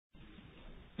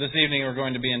This evening we're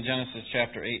going to be in Genesis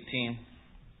chapter 18.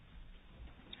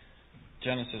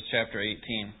 Genesis chapter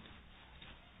 18.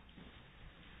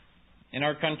 In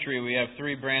our country we have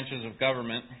three branches of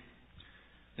government: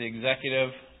 the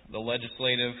executive, the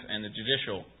legislative, and the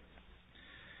judicial.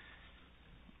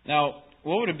 Now,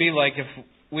 what would it be like if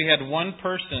we had one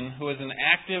person who was an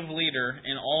active leader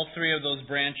in all three of those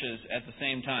branches at the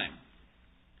same time?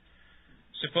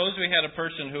 Suppose we had a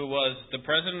person who was the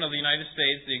President of the United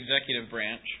States, the executive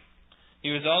branch. He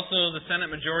was also the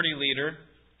Senate Majority Leader,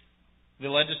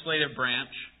 the legislative branch,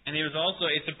 and he was also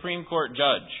a Supreme Court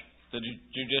judge, the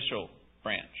judicial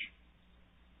branch.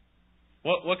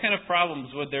 What kind of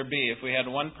problems would there be if we had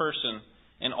one person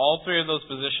in all three of those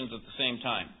positions at the same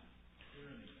time?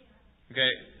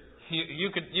 Okay, you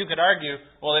could argue,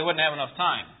 well, they wouldn't have enough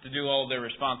time to do all of their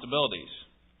responsibilities.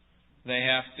 They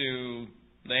have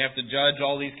to judge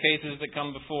all these cases that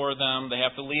come before them. They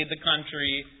have to lead the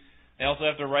country. They also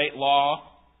have to write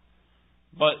law.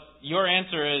 But your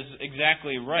answer is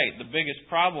exactly right. The biggest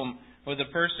problem with a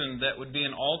person that would be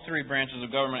in all three branches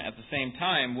of government at the same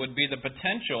time would be the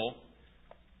potential,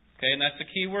 okay, and that's the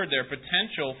key word there,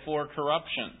 potential for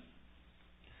corruption.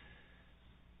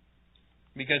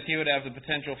 Because he would have the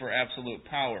potential for absolute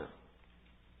power.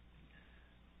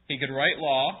 He could write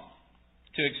law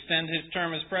to extend his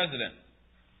term as president.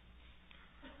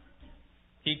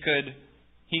 He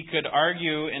could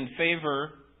argue in favor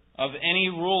of any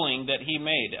ruling that he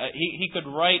made. He could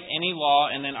write any law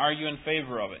and then argue in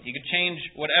favor of it. He could change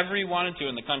whatever he wanted to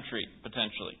in the country,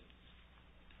 potentially.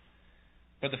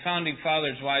 But the founding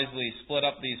fathers wisely split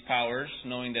up these powers,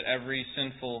 knowing that every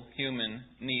sinful human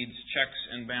needs checks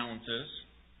and balances.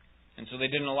 And so they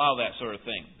didn't allow that sort of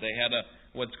thing. They had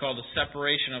what's called a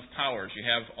separation of powers. You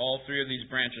have all three of these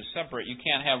branches separate. You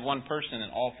can't have one person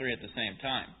in all three at the same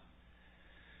time.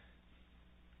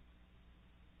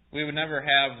 We would never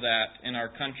have that in our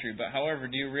country. But however,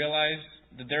 do you realize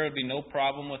that there would be no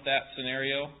problem with that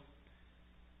scenario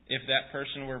if that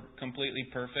person were completely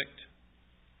perfect?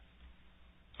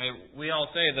 We all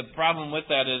say the problem with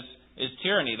that is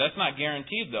tyranny. That's not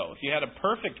guaranteed, though. If you had a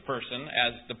perfect person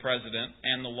as the president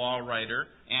and the law writer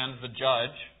and the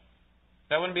judge,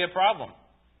 that wouldn't be a problem.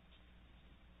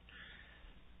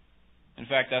 In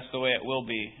fact, that's the way it will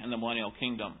be in the millennial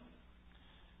kingdom.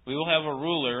 We will have a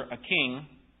ruler, a king,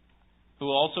 who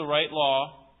will also write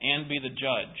law and be the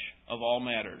judge of all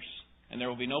matters. And there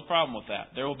will be no problem with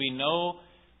that. There will be no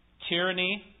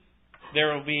tyranny.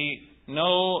 There will be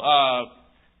no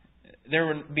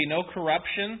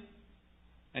corruption.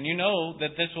 And you know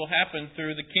that this will happen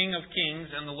through the King of Kings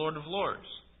and the Lord of Lords.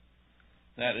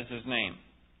 That is His name.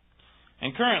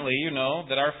 And currently, you know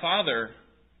that our Father,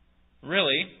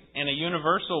 really, in a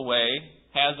universal way,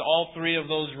 has all three of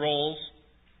those roles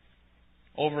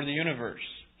over the universe.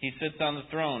 He sits on the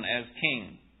throne as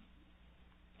King.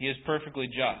 He is perfectly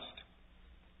just.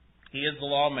 He is the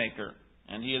lawmaker,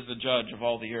 and He is the judge of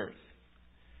all the earth.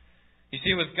 You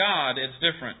see, with God, it's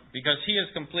different, because He is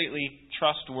completely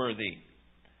trustworthy.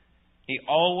 He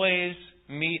always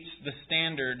meets the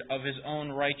standard of His own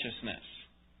righteousness.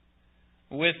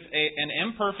 With an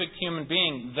imperfect human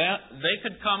being, they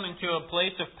could come into a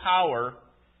place of power,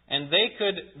 and they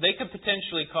could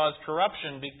potentially cause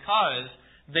corruption because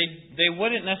they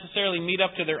wouldn't necessarily meet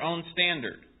up to their own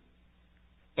standard.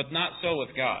 But not so with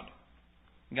God.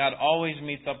 God always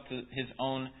meets up to His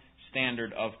own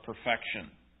standard of perfection.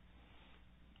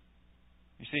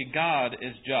 You see, God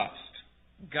is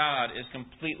just. God is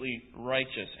completely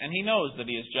righteous. And He knows that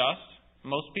He is just.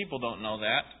 Most people don't know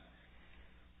that.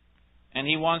 And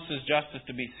He wants His justice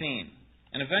to be seen.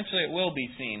 And eventually it will be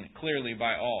seen clearly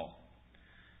by all.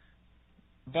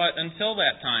 But until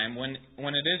that time, when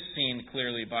it is seen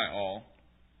clearly by all,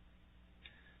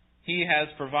 He has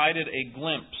provided a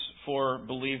glimpse for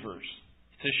believers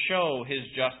to show His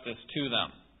justice to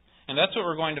them. And that's what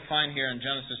we're going to find here in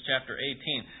Genesis chapter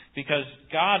 18. Because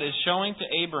God is showing to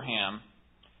Abraham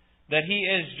that He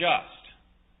is just.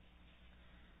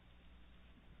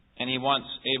 And He wants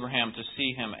Abraham to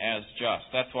see Him as just.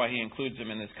 That's why He includes him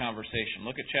in this conversation.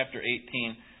 Look at chapter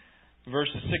 18,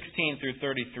 verses 16 through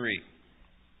 33.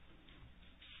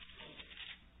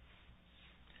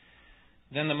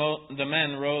 Then the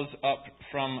men rose up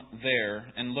from there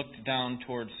and looked down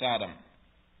toward Sodom.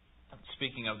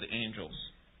 Speaking of the angels.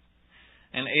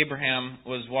 And Abraham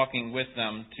was walking with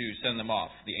them to send them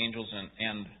off, the angels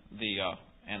and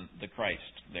the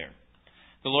Christ there.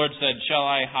 The Lord said, "Shall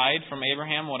I hide from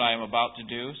Abraham what I am about to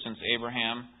do, since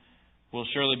Abraham will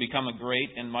surely become a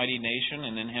great and mighty nation,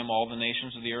 and in him all the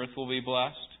nations of the earth will be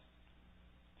blessed?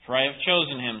 For I have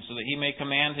chosen him, so that he may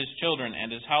command his children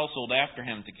and his household after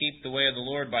him to keep the way of the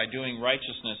Lord by doing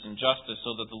righteousness and justice,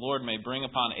 so that the Lord may bring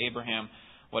upon Abraham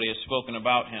what he has spoken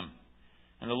about him.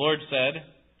 And the Lord said,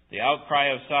 The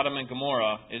outcry of Sodom and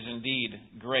Gomorrah is indeed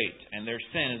great, and their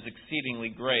sin is exceedingly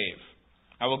grave.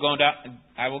 I will go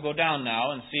down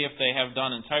now and see if they have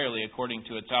done entirely according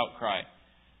to its outcry,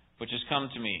 which has come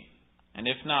to me. And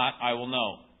if not, I will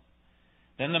know.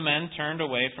 Then the men turned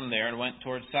away from there and went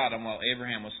toward Sodom, while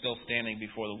Abraham was still standing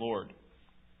before the Lord.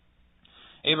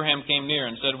 Abraham came near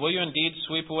and said, Will you indeed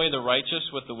sweep away the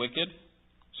righteous with the wicked?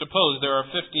 Suppose there are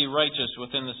 50 righteous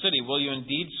within the city. Will you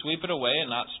indeed sweep it away and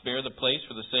not spare the place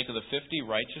for the sake of the 50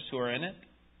 righteous who are in it?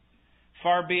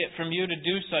 Far be it from you to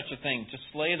do such a thing, to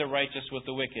slay the righteous with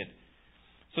the wicked,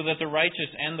 so that the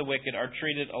righteous and the wicked are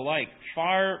treated alike.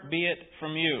 Far be it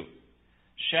from you.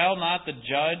 Shall not the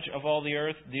judge of all the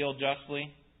earth deal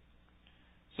justly?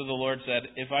 So the Lord said,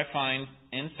 If I find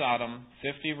in Sodom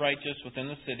 50 righteous within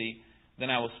the city, then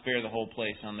I will spare the whole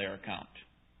place on their account.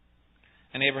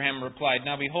 And Abraham replied,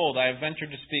 Now behold, I have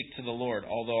ventured to speak to the Lord,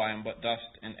 although I am but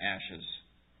dust and ashes.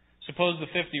 Suppose the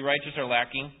 50 righteous are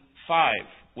lacking 5.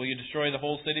 Will you destroy the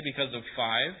whole city because of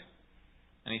 5?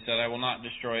 And he said, I will not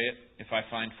destroy it if I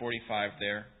find 45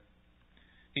 there.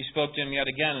 He spoke to him yet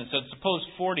again and said, Suppose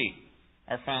 40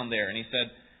 are found there. And he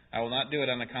said, I will not do it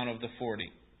on account of the 40.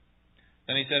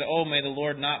 Then he said, Oh, may the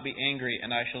Lord not be angry,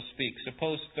 and I shall speak.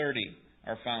 Suppose 30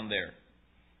 are found there.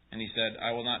 And he said,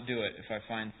 I will not do it if I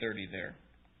find 30 there.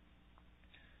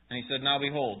 And he said, Now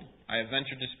behold, I have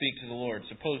ventured to speak to the Lord.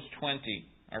 Suppose 20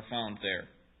 are found there.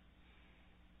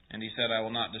 And he said, I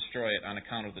will not destroy it on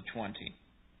account of the 20.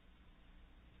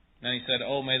 Then he said,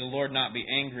 Oh, may the Lord not be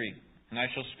angry, and I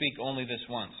shall speak only this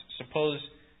once. Suppose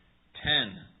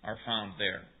 10 are found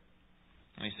there.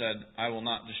 And he said, I will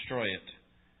not destroy it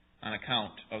on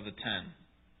account of the 10.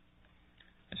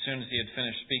 As soon as he had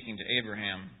finished speaking to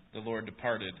Abraham, the Lord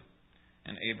departed,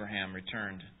 and Abraham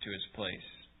returned to his place.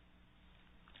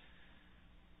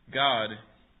 God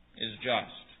is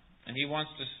just, and He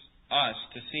wants us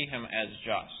to see Him as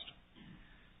just.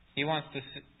 He wants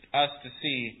us to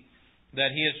see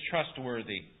that He is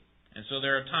trustworthy. And so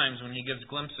there are times when He gives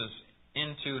glimpses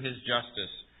into His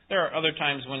justice. There are other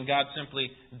times when God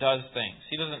simply does things.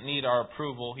 He doesn't need our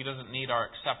approval. He doesn't need our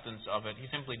acceptance of it.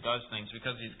 He simply does things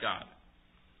because He's God.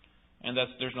 And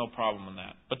there's no problem in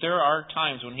that. But there are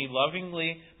times when He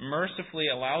lovingly, mercifully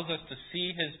allows us to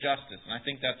see His justice. And I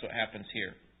think that's what happens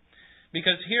here.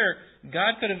 Because here,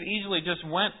 God could have easily just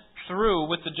went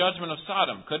through with the judgment of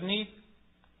Sodom, couldn't He?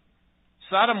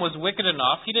 Sodom was wicked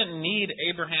enough. He didn't need to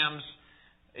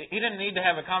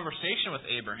have a conversation with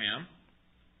Abraham.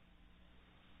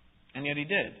 And yet He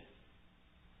did.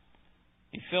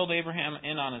 He filled Abraham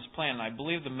in on His plan. And I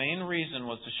believe the main reason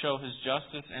was to show His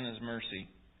justice and His mercy.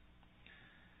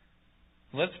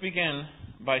 Let's begin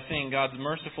by seeing God's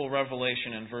merciful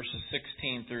revelation in verses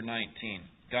 16 through 19.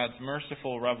 God's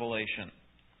merciful revelation.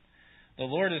 The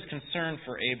Lord is concerned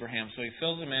for Abraham, so He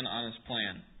fills him in on His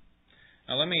plan.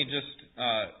 Now let me just,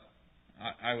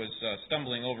 I was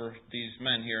stumbling over these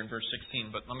men here in verse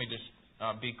 16, but let me just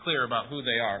be clear about who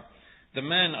they are. The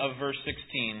men of verse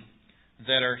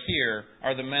 16 that are here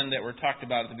are the men that were talked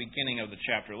about at the beginning of the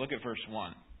chapter. Look at verse 1.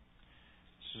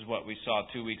 This is what we saw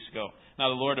 2 weeks ago. Now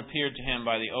the Lord appeared to him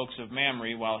by the oaks of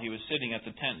Mamre while he was sitting at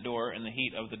the tent door in the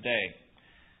heat of the day.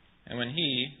 And when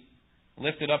he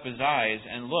lifted up his eyes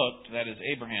and looked, that is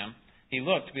Abraham, he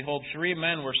looked, behold, 3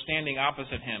 men were standing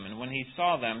opposite him. And when he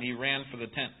saw them, he ran from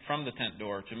the tent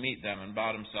door to meet them and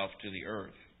bowed himself to the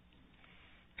earth.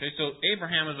 Okay, so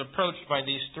Abraham is approached by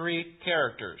these 3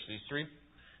 characters, these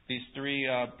three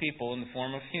people in the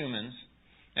form of humans.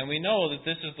 And we know that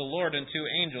this is the Lord and 2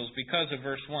 angels because of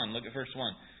verse 1. Look at verse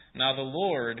 1. Now the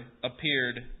Lord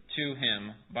appeared to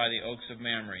him by the oaks of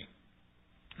Mamre.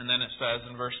 And then it says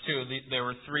in verse 2, there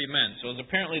were 3 men. So it was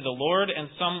apparently the Lord and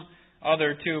some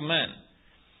other 2 men.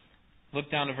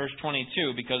 Look down to verse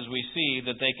 22, because we see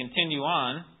that they continue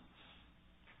on,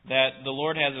 that the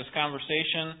Lord has this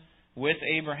conversation with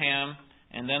Abraham,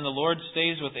 and then the Lord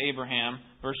stays with Abraham.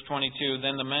 Verse 22,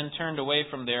 then the men turned away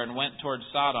from there and went toward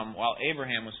Sodom, while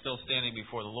Abraham was still standing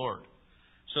before the Lord.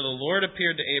 So the Lord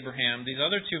appeared to Abraham. These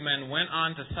other 2 men went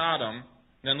on to Sodom.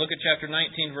 Then look at chapter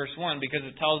 19, verse 1, because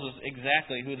it tells us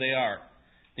exactly who they are,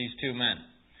 these 2 men.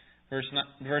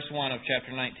 Verse 1 of chapter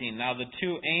 19. Now the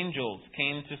 2 angels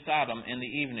came to Sodom in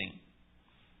the evening.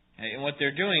 And what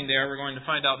they're doing there, we're going to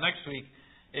find out next week,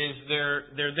 is they're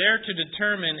there to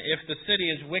determine if the city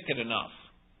is wicked enough.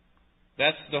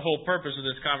 That's the whole purpose of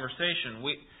this conversation.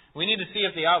 We need to see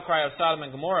if the outcry of Sodom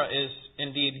and Gomorrah is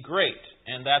indeed great.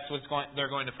 And that's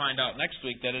they're going to find out next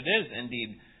week, that it is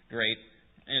indeed Great.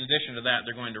 In addition to that,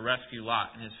 they're going to rescue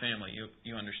Lot and his family.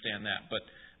 You understand that.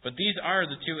 But these are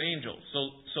the two angels.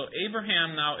 So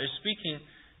Abraham now is speaking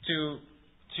to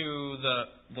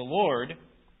the Lord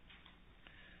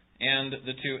and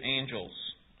the two angels.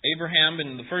 Abraham,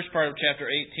 in the first part of chapter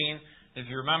 18, if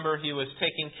you remember, he was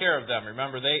taking care of them.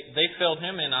 Remember, they filled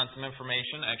him in on some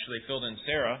information. Actually, they filled in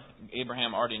Sarah.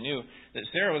 Abraham already knew that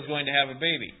Sarah was going to have a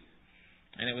baby.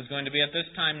 And it was going to be at this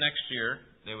time next year,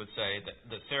 they would say,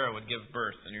 that Sarah would give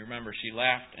birth. And you remember, she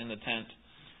laughed in the tent.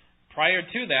 Prior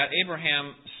to that,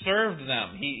 Abraham served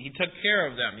them. He took care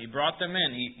of them. He brought them in.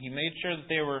 He made sure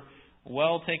that they were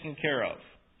well taken care of.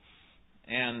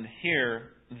 And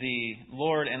here, the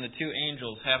Lord and the two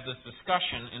angels have this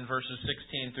discussion in verses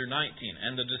 16 through 19.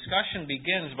 And the discussion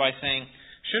begins by saying,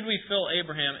 should we fill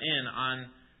Abraham in on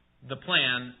the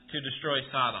plan to destroy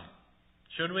Sodom?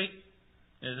 Should we?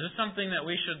 Is this something that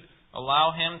we should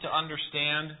allow him to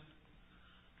understand?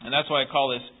 And that's why I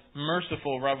call this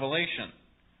merciful revelation.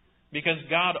 Because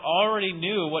God already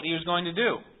knew what He was going to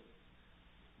do.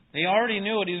 He already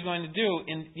knew what He was going to do,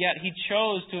 and yet He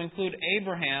chose to include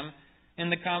Abraham in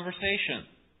the conversation.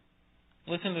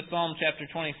 Listen to Psalm chapter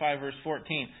 25, verse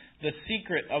 14. The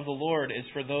secret of the Lord is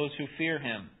for those who fear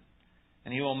Him,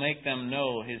 and He will make them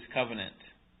know His covenant.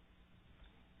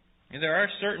 There are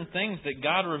certain things that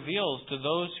God reveals to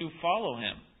those who follow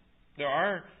Him. There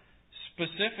are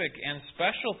specific and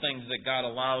special things that God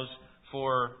allows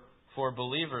for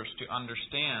believers to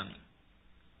understand.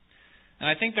 And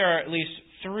I think there are at least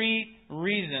 3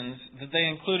 reasons that they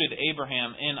included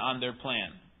Abraham in on their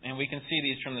plan. And we can see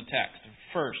these from the text.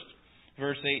 First,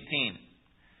 verse 18.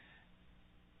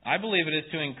 I believe it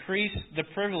is to increase the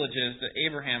privileges that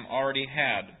Abraham already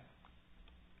had.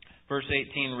 Verse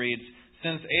 18 reads,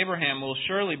 since Abraham will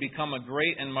surely become a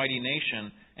great and mighty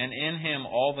nation, and in him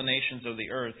all the nations of the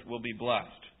earth will be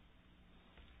blessed.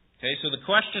 Okay, so the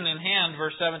question in hand,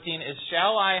 verse 17, is,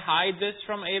 shall I hide this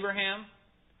from Abraham?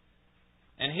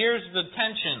 And here's the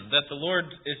tension that the Lord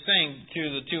is saying to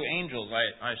the two angels.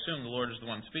 I assume the Lord is the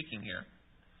one speaking here.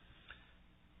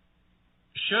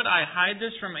 Should I hide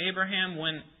this from Abraham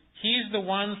when he's the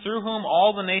one through whom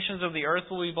all the nations of the earth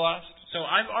will be blessed? So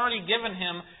I've already given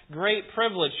him great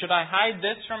privilege. Should I hide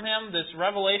this from him, this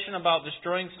revelation about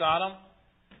destroying Sodom?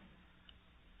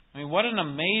 I mean, what an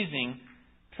amazing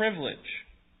privilege.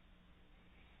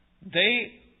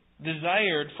 They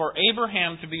desired for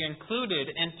Abraham to be included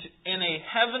in a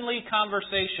heavenly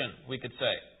conversation, we could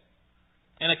say.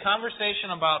 In a conversation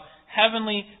about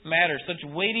heavenly matters, such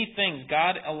weighty things.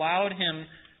 God allowed him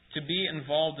to be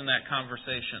involved in that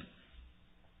conversation.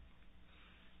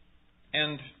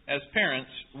 And as parents,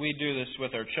 we do this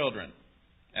with our children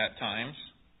at times.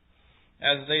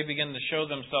 As they begin to show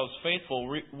themselves faithful,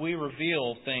 we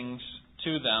reveal things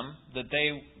to them that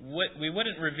we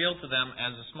wouldn't reveal to them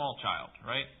as a small child,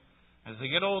 right? As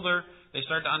they get older, they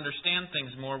start to understand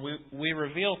things more. We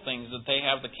reveal things that they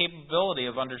have the capability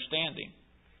of understanding.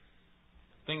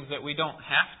 Things that we don't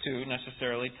have to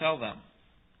necessarily tell them.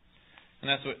 And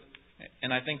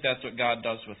I think that's what God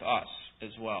does with us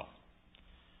as well.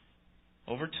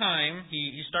 Over time,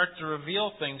 He starts to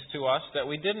reveal things to us that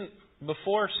we didn't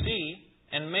before see,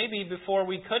 and maybe before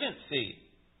we couldn't see,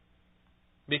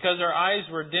 because our eyes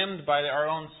were dimmed by our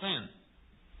own sin.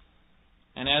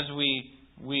 And as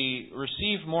we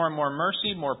receive more and more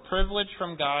mercy, more privilege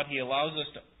from God, He allows us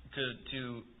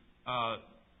to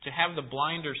have the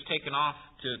blinders taken off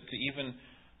to even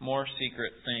more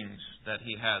secret things that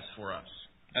He has for us.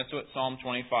 That's what Psalm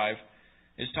 25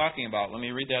 is talking about. Let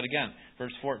me read that again.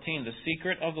 Verse 14, the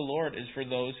secret of the Lord is for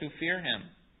those who fear Him,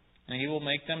 and He will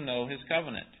make them know His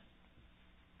covenant.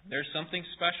 There's something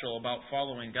special about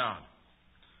following God.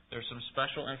 There's some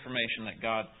special information that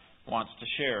God wants to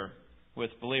share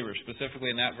with believers. Specifically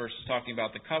in that verse, it's talking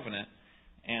about the covenant.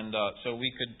 And so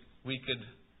we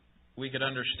could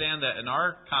understand that in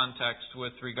our context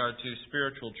with regard to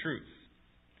spiritual truth.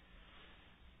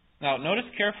 Now, notice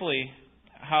carefully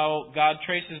how God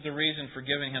traces the reason for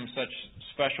giving him such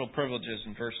special privileges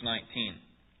in verse 19.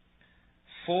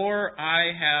 For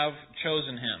I have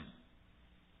chosen him.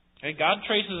 Okay, God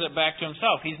traces it back to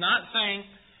Himself. He's not saying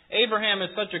Abraham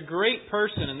is such a great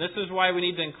person and this is why we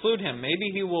need to include him. Maybe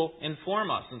he will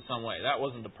inform us in some way. That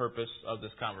wasn't the purpose of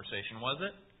this conversation, was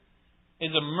it?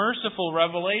 It's a merciful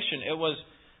revelation. It was,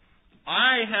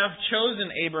 I have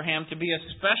chosen Abraham to be a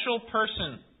special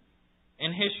person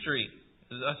in history.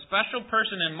 A special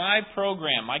person in my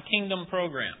program, my kingdom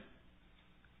program.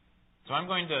 So I'm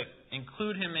going to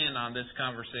include him in on this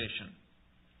conversation.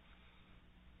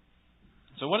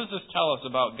 So what does this tell us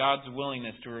about God's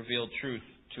willingness to reveal truth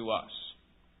to us?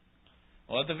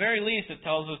 Well, at the very least, it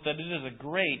tells us that it is a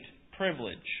great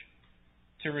privilege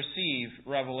to receive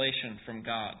revelation from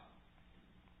God.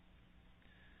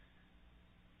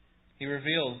 He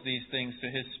reveals these things to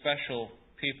His special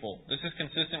people. This is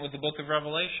consistent with the book of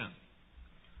Revelation.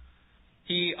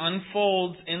 He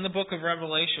unfolds in the book of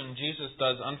Revelation, Jesus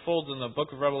does, unfolds in the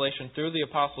book of Revelation through the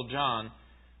Apostle John,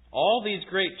 all these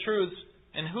great truths.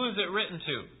 And who is it written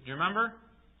to? Do you remember?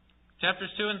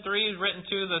 Chapters 2 and 3 is written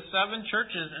to the 7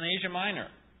 churches in Asia Minor.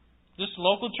 Just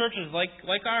local churches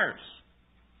like ours.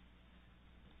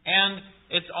 And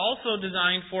it's also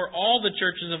designed for all the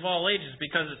churches of all ages,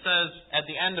 because it says at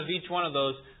the end of each one of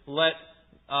those, let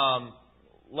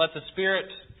the Spirit...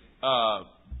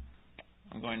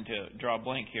 I'm going to draw a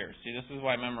blank here. See, this is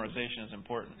why memorization is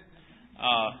important.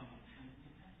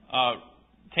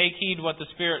 Take heed what the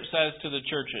Spirit says to the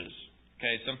churches.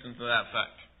 Okay, something to that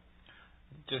effect.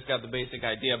 Just got the basic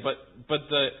idea. But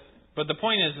the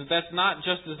point is that that's not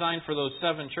just designed for those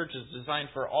 7 churches. It's designed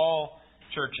for all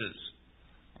churches.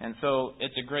 And so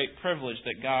it's a great privilege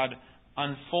that God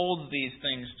unfolds these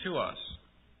things to us.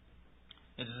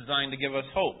 It's designed to give us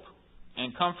hope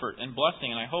and comfort and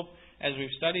blessing. And I hope as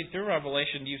we've studied through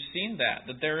Revelation, you've seen that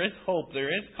there is hope, there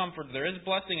is comfort, there is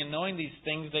blessing in knowing these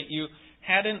things that you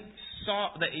hadn't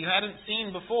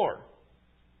seen before.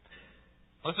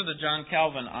 Listen to John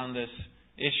Calvin on this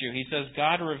issue. He says,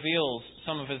 God reveals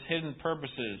some of His hidden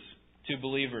purposes to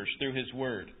believers through His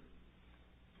Word,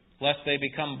 lest they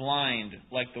become blind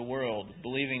like the world,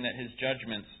 believing that His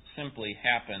judgments simply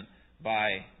happen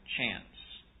by chance.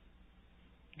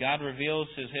 God reveals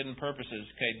His hidden purposes.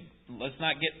 Okay, let's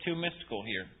not get too mystical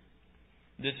here.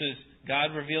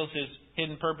 God reveals His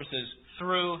hidden purposes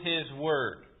through His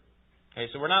Word. Okay,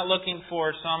 so we're not looking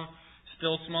for some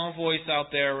still small voice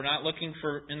out there. We're not looking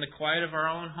for, in the quiet of our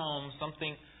own home,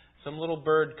 some little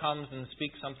bird comes and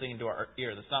speaks something into our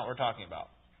ear. That's not what we're talking about.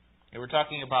 Okay, we're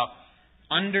talking about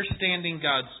understanding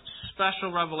God's special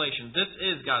revelation. This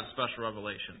is God's special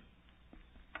revelation.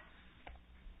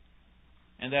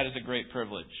 And that is a great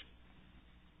privilege.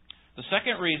 The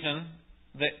second reason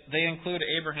that they include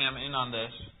Abraham in on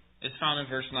this is found in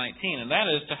verse 19. And that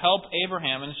is to help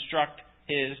Abraham instruct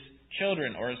his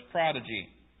children, or his prodigy.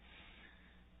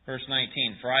 Verse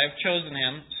 19. For I have chosen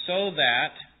him so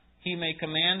that he may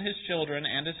command his children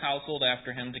and his household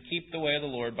after him to keep the way of the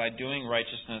Lord by doing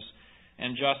righteousness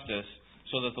and justice,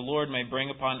 so that the Lord may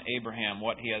bring upon Abraham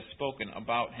what He has spoken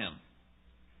about him.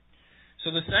 So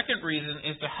the second reason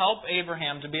is to help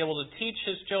Abraham to be able to teach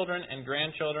his children and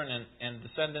grandchildren and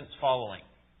descendants following.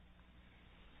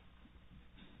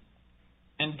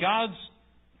 And God's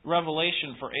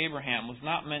revelation for Abraham was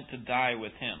not meant to die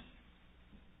with him.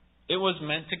 It was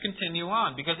meant to continue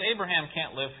on, because Abraham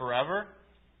can't live forever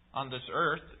on this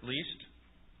earth, at least.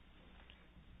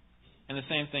 And the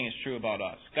same thing is true about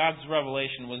us. God's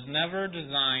revelation was never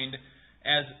designed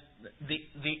as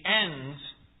the ends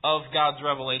of God's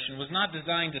revelation was not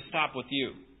designed to stop with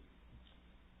you.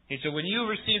 So when you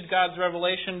received God's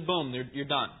revelation, boom, you're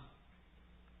done.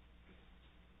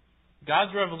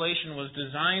 God's revelation was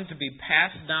designed to be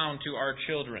passed down to our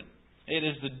children. It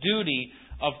is the duty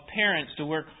of parents to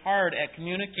work hard at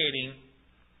communicating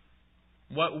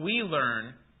what we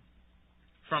learn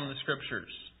from the Scriptures.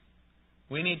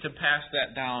 We need to pass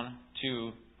that down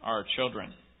to our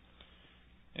children.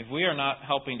 If we are not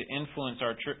helping to influence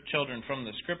our children from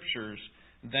the Scriptures,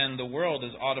 then the world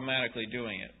is automatically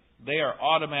doing it. They are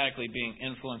automatically being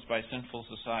influenced by sinful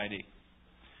society.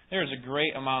 There is a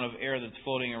great amount of error that's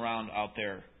floating around out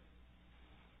there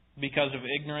because of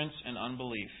ignorance and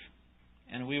unbelief.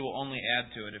 And we will only add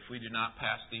to it if we do not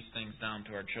pass these things down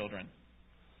to our children.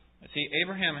 See,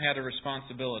 Abraham had a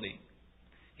responsibility.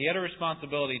 He had a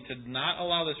responsibility to not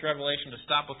allow this revelation to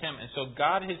stop with him. And so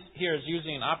God here is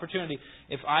using an opportunity.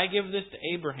 If I give this to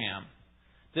Abraham,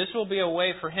 this will be a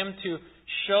way for him to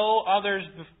show others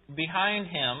behind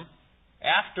him,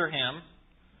 after him,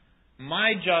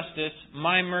 my justice,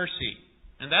 my mercy.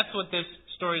 And that's what this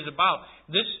story is about.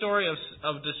 This story of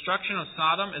destruction of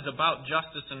Sodom is about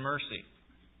justice and mercy.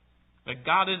 That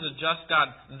God is a just God.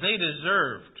 They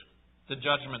deserved the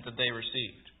judgment that they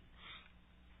received.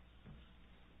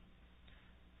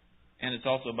 And it's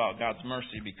also about God's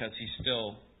mercy, because He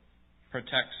still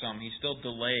protects some. He still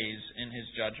delays in His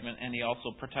judgment, and He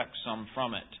also protects some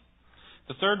from it.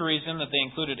 The third reason that they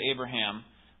included Abraham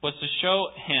was to show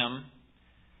him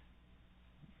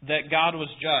that God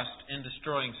was just in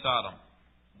destroying Sodom.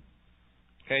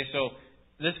 Okay, so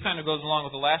this kind of goes along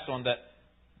with the last one, that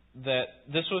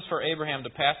this was for Abraham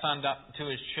to pass on to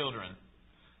his children.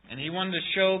 And he wanted to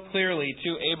show clearly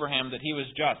to Abraham that he was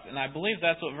just. And I believe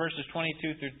that's what verses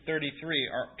 22 through 33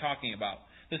 are talking about.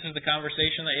 This is the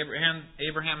conversation that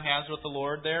Abraham has with the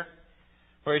Lord there,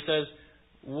 where he says,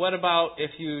 what about if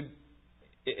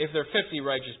there are 50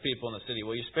 righteous people in the city?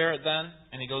 Will you spare it then?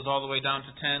 And he goes all the way down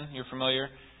to 10. You're familiar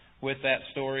with that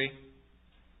story.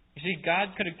 You see,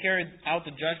 God could have carried out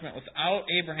the judgment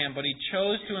without Abraham, but He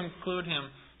chose to include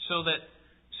him so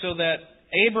that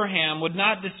Abraham would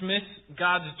not dismiss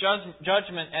God's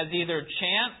judgment as either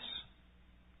chance.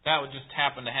 That would just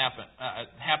happen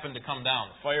to come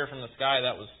down. The fire from the sky,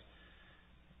 that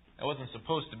wasn't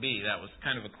supposed to be. That was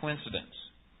kind of a coincidence.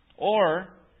 Or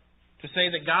to say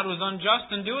that God was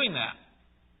unjust in doing that.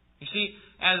 You see,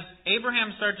 as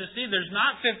Abraham starts to see, there's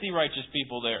not 50 righteous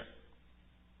people there.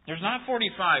 There's not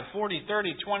 45, 40,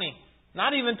 30, 20,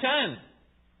 not even 10.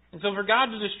 And so for God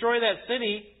to destroy that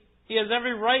city, He has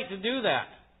every right to do that.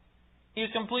 He is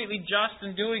completely just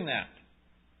in doing that.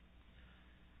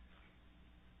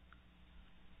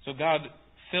 So God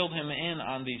filled him in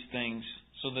on these things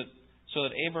so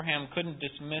that Abraham couldn't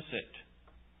dismiss it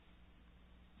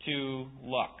to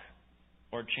luck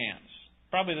or chance.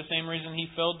 Probably the same reason He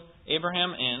filled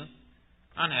Abraham in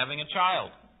on having a child.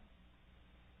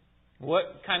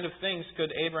 What kind of things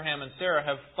could Abraham and Sarah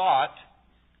have thought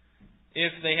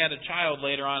if they had a child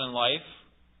later on in life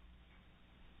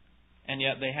and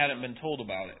yet they hadn't been told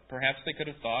about it? Perhaps they could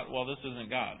have thought, well, this isn't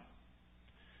God.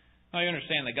 Now, you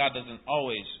understand that God doesn't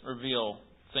always reveal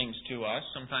things to us.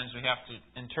 Sometimes we have to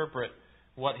interpret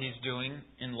what He's doing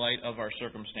in light of our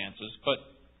circumstances. But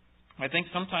I think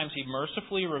sometimes He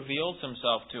mercifully reveals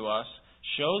Himself to us,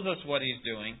 shows us what He's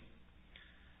doing,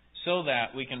 so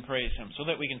that we can praise Him, so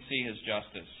that we can see His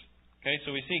justice. Okay,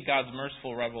 so we see God's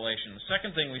merciful revelation. The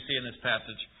second thing we see in this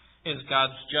passage is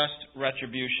God's just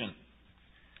retribution.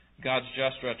 God's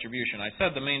just retribution. I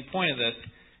said the main point of this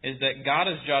is that God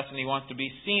is just and He wants to be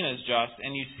seen as just,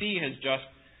 and you see His just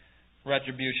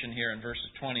retribution here in verses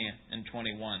 20 and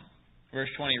 21. Verse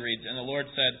 20 reads, "And the Lord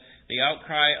said, The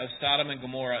outcry of Sodom and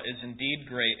Gomorrah is indeed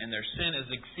great, and their sin is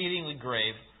exceedingly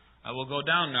grave. I will go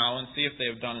down now and see if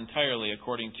they have done entirely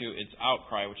according to its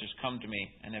outcry which has come to me,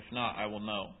 and if not, I will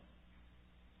know."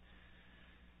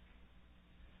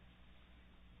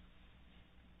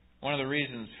 One of the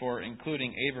reasons for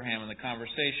including Abraham in the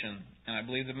conversation, and I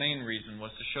believe the main reason,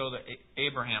 was to show that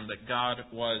Abraham that God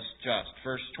was just.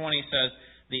 Verse 20 says,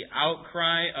 "The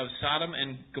outcry of Sodom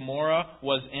and Gomorrah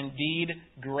was indeed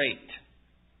great."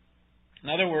 In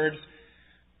other words,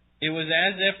 it was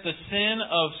as if the sin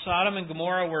of Sodom and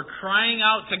Gomorrah were crying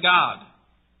out to God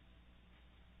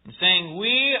and saying,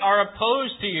 "We are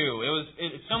opposed to you."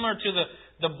 It's similar to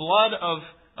the blood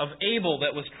of Abel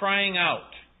that was crying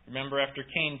out. Remember, after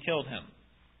Cain killed him.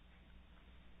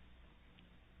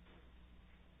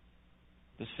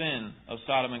 The sin of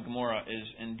Sodom and Gomorrah is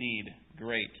indeed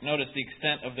great. Notice the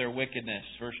extent of their wickedness.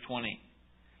 Verse 20.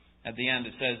 At the end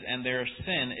it says, "And their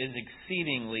sin is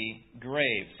exceedingly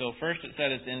grave." So first it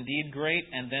said it's indeed great,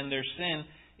 and then their sin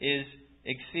is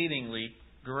exceedingly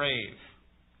grave.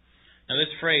 Now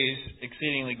this phrase,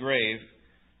 exceedingly grave,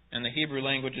 in the Hebrew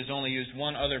language is only used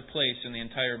one other place in the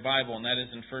entire Bible, and that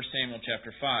is in 1 Samuel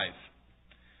chapter 5.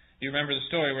 You remember the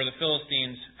story where the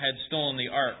Philistines had stolen the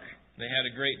ark. They had a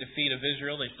great defeat of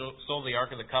Israel. They stole the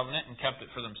Ark of the Covenant and kept it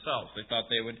for themselves. They thought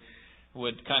they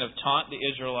would kind of taunt the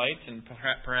Israelites and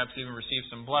perhaps even receive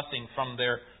some blessing from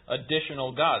their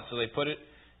additional gods. So they put it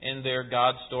in their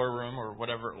God storeroom or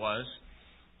whatever it was.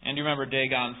 And you remember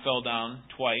Dagon fell down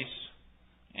twice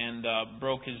and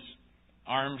broke his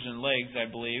arms and legs, I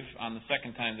believe, on the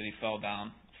second time that he fell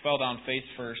down. Fell down face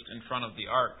first in front of the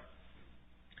ark.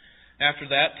 After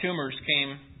that, tumors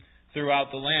came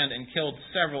throughout the land and killed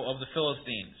several of the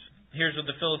Philistines. Here's what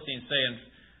the Philistines say in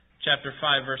chapter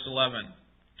 5, verse 11.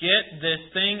 "Get this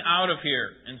thing out of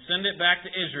here and send it back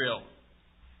to Israel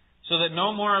so that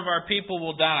no more of our people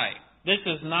will die. This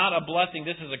is not a blessing,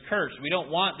 this is a curse. We don't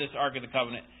want this Ark of the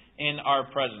Covenant in our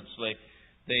presence."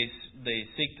 They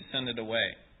seek to send it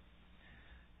away.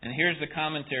 And here's the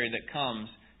commentary that comes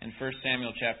in 1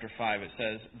 Samuel chapter 5. It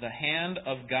says, "The hand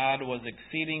of God was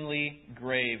exceedingly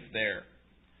grave there."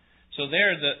 So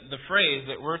there, the phrase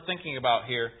that we're thinking about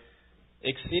here,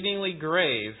 exceedingly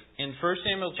grave, in 1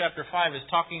 Samuel chapter 5 is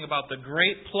talking about the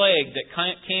great plague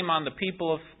that came on the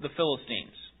people of the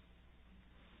Philistines.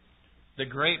 The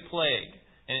great plague.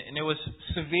 And it was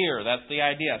severe. That's the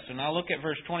idea. So now look at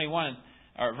verse 21,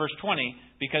 or verse 20,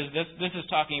 because this is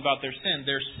talking about their sin.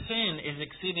 Their sin is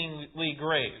exceedingly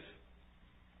grave.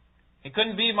 It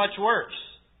couldn't be much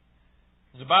worse.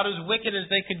 It's about as wicked as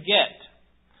they could get.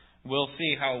 We'll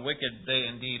see how wicked they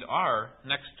indeed are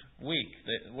next week.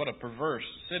 What a perverse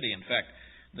city. In fact,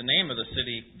 the name of the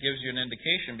city gives you an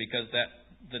indication because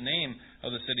the name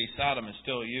of the city Sodom is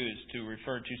still used to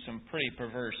refer to some pretty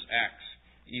perverse acts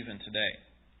even today.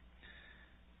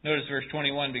 Notice verse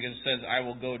 21 because it says, I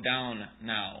will go down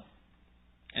now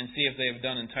and see if they have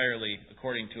done entirely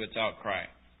according to its outcry.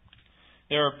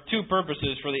 There are two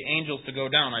purposes for the angels to go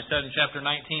down. I said in chapter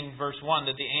 19, verse 1,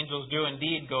 that the angels do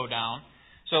indeed go down.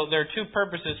 So there are two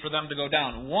purposes for them to go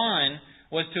down. One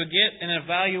was to get an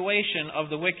evaluation of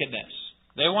the wickedness.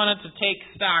 They wanted to take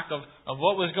stock of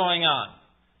what was going on,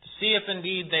 to see if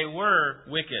indeed they were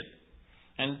wicked.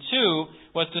 And two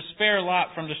was to spare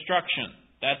Lot from destruction.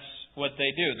 That's what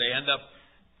they do. They end up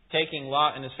taking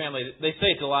Lot and his family. They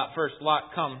say to Lot first,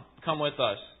 Lot, come with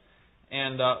us.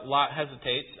 And Lot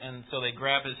hesitates, and so they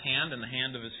grab his hand and the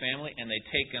hand of his family, and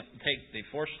they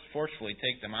forcefully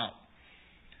take them out.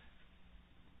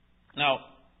 Now,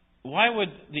 why would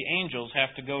the angels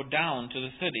have to go down to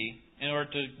the city in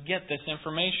order to get this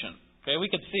information? Okay,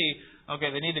 we could see,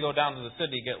 they need to go down to the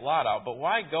city to get Lot out, but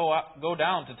why go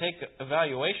down to take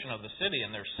evaluation of the city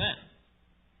and their sin?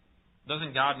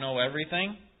 Doesn't God know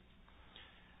everything?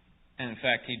 And in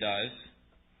fact, He does.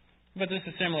 But this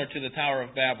is similar to the Tower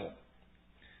of Babel.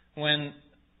 When,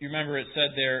 you remember it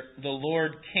said there, the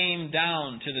Lord came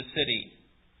down to the city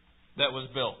that was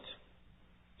built.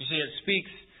 You see, it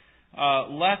speaks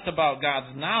less about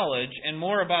God's knowledge and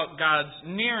more about God's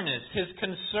nearness, His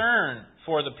concern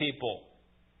for the people.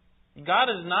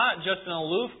 God is not just an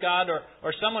aloof God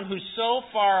or someone who's so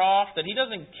far off that He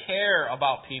doesn't care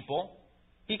about people.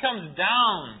 He comes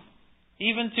down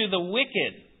even to the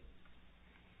wicked.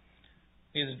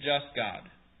 He is a just God.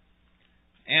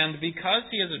 And because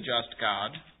He is a just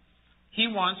God, He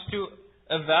wants to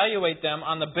evaluate them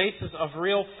on the basis of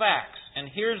real facts. And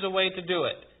here's a way to do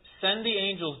it. Send the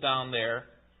angels down there.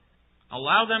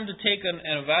 Allow them to take an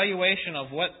evaluation of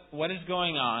what is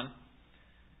going on.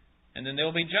 And then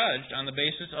they'll be judged on the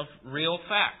basis of real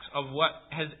facts, of what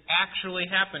has actually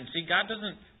happened. See, God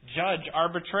doesn't judge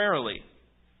arbitrarily.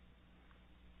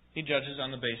 He judges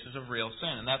on the basis of real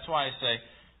sin. And that's why I say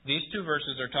these two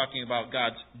verses are talking about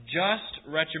God's just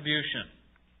retribution.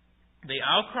 The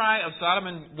outcry of Sodom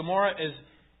and Gomorrah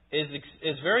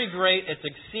is very great. It's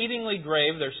exceedingly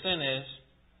grave. Their sin is.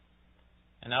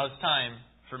 And now it's time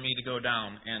for me to go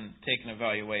down and take an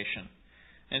evaluation.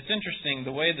 And it's interesting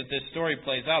the way that this story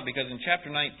plays out, because in chapter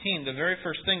 19, the very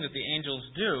first thing that the angels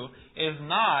do is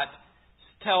not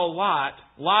tell Lot,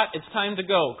 it's time to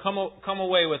go. Come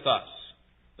away with us.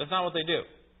 That's not what they do.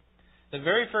 The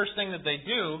very first thing that they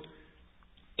do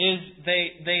is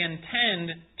they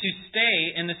intend to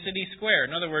stay in the city square.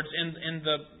 In other words, in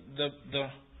the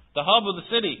hub of the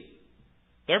city.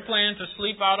 They're planning to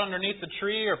sleep out underneath the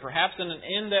tree or perhaps in an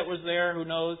inn that was there, who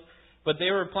knows. But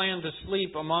they were planning to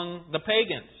sleep among the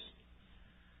pagans.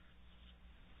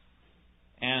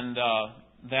 And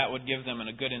that would give them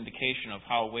a good indication of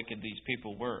how wicked these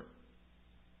people were.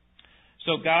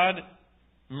 So God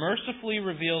mercifully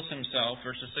reveals Himself,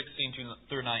 verses 16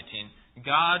 through 19.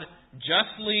 God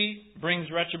justly brings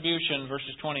retribution,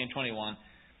 verses 20 and 21.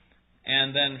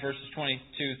 And then verses 22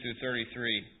 through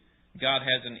 33. God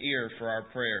has an ear for our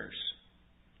prayers.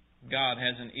 God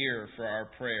has an ear for our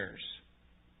prayers.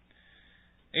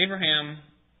 Abraham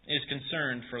is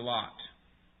concerned for Lot.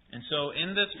 And so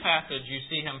in this passage you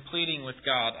see him pleading with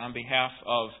God on behalf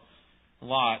of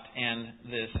Lot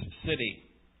and this city.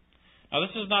 Now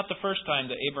this is not the first time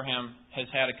that Abraham has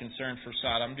had a concern for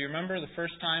Sodom. Do you remember the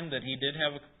first time that he did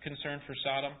have a concern for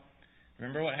Sodom?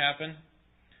 Remember what happened?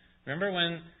 Remember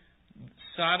when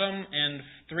Sodom and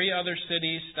 3 other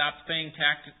cities stopped paying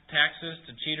taxes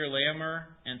to Chedorlaomer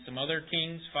and some other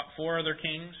kings, 4 other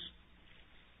kings?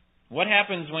 What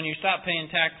happens when you stop paying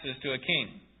taxes to a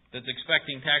king that's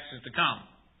expecting taxes to come?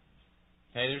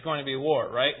 Okay, there's going to be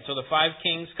war, right? So the 5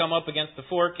 kings come up against the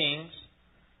 4 kings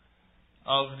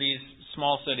of these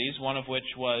small cities, one of which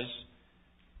was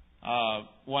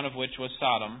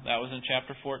Sodom. That was in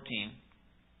chapter 14.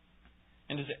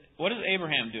 And what does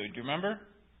Abraham do? Do you remember?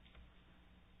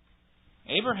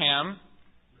 Abraham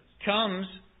comes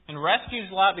and rescues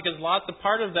Lot because Lot's a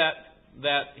part of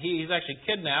that he's actually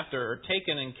kidnapped or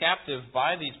taken in captive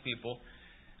by these people.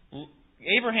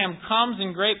 Abraham comes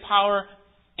in great power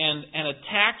and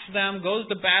attacks them, goes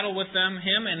to battle with them,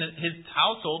 him and his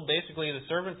household, basically the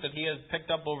servants that he has picked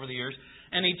up over the years,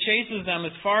 and he chases them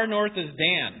as far north as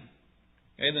Dan,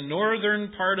 okay, the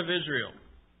northern part of Israel.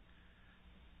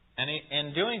 And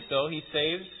in doing so, he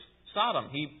saves Sodom.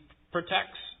 He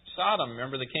protects Sodom.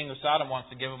 Remember, the king of Sodom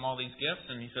wants to give him all these gifts,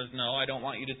 and he says, no, I don't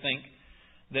want you to think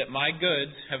that my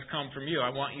goods have come from you. I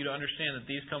want you to understand that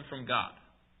these come from God.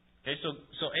 Okay,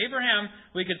 so Abraham,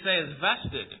 we could say, is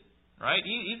vested, right?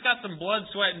 He's got some blood,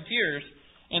 sweat, and tears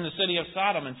in the city of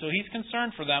Sodom. And so he's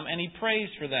concerned for them, and he prays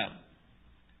for them.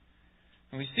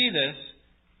 And we see this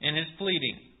in his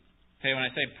pleading. Okay, when I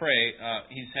say pray,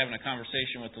 he's having a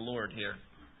conversation with the Lord here.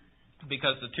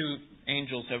 Because the two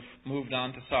angels have moved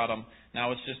on to Sodom.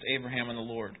 Now it's just Abraham and the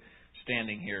Lord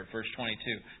standing here. Verse 22.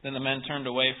 Then the men turned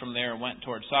away from there and went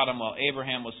toward Sodom while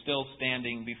Abraham was still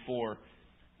standing before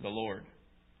the Lord.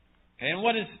 Okay, and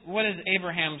what is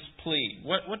Abraham's plea?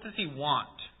 What does he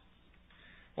want?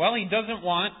 Well, he doesn't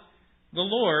want the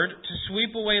Lord to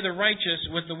sweep away the righteous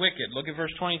with the wicked. Look at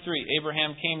verse 23.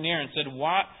 Abraham came near and said,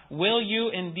 "Will you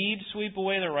indeed sweep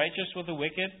away the righteous with the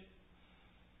wicked?"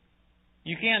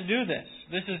 You can't do this.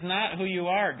 This is not who you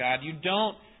are, God. You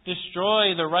don't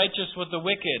destroy the righteous with the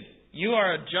wicked. You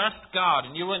are a just God,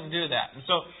 and you wouldn't do that. And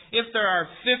so, if there are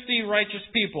 50 righteous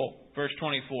people, verse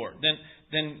 24,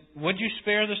 then would you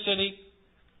spare the city?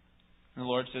 And the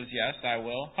Lord says, yes, I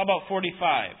will. How about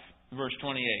 45, verse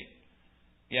 28?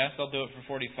 Yes, I'll do it for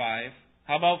 45.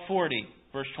 How about 40,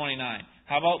 verse 29?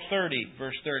 How about 30,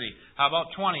 verse 30? How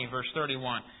about 20, verse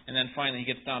 31? And then finally he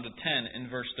gets down to 10 in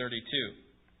verse 32.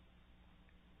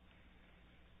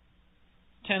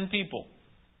 10 people.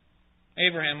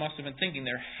 Abraham must have been thinking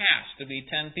there has to be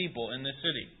 10 people in this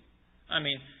city. I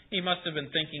mean, he must have been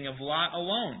thinking of Lot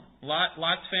alone.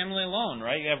 Lot's family alone,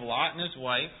 right? You have Lot and his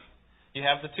wife. You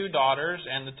have the two daughters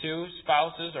and the two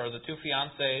spouses or the two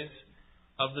fiancés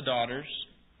of the daughters.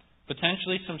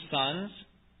 Potentially some sons.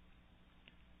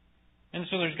 And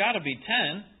so there's got to be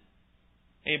 10.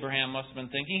 Abraham must have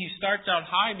been thinking. He starts out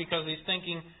high because he's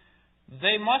thinking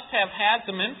they must have had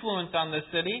some influence on this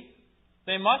city.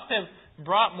 They must have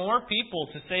brought more people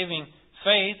to saving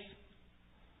faith.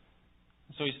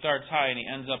 So he starts high and he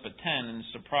ends up at 10 and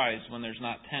is surprised when there's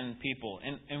not 10 people.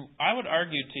 And I would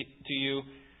argue to you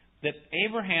that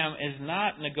Abraham is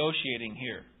not negotiating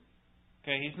here.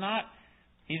 Okay, he's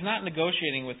not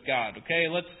negotiating with God. Okay,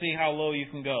 let's see how low you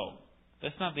can go.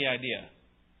 That's not the idea.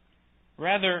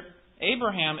 Rather,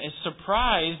 Abraham is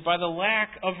surprised by the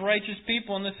lack of righteous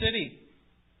people in the city.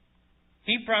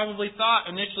 He probably thought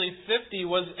initially 50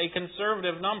 was a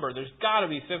conservative number. There's got to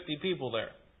be 50 people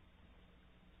there.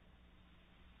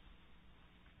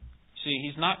 See,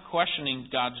 he's not questioning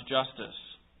God's justice,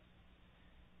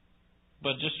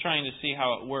 but just trying to see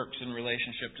how it works in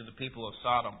relationship to the people of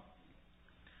Sodom.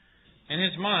 In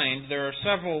his mind, there are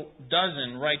several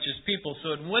dozen righteous people,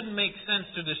 so it wouldn't make sense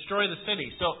to destroy the city.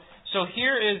 So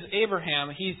here is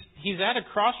Abraham. He's at a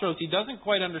crossroads. He doesn't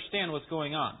quite understand what's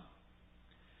going on.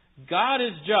 God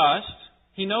is just.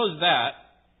 He knows that.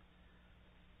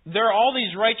 There are all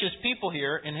these righteous people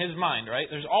here in his mind, right?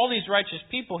 There's all these righteous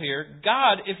people here.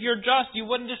 God, if you're just, you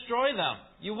wouldn't destroy them.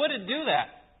 You wouldn't do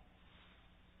that.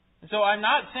 So I'm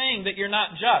not saying that you're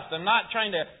not just. I'm not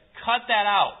trying to cut that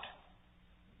out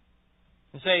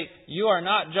and say, you are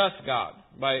not just, God,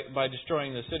 by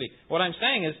destroying the city. What I'm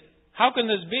saying is, how can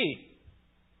this be?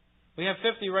 We have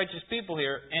 50 righteous people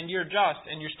here, and you're just,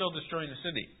 and you're still destroying the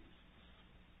city.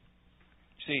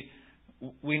 See,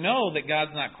 we know that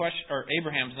Abraham's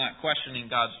not questioning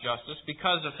God's justice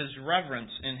because of his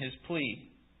reverence in his plea.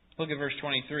 Look at verse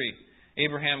 23.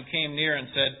 Abraham came near and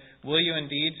said, "Will you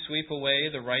indeed sweep away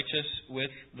the righteous with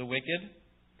the wicked?"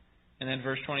 And then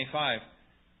verse 25.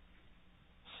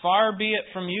 "Far be it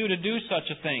from you to do such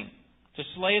a thing, to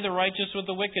slay the righteous with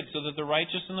the wicked, so that the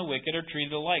righteous and the wicked are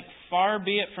treated alike. Far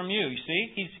be it from you." You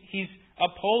see, he's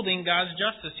upholding God's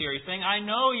justice here. He's saying, I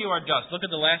know you are just. Look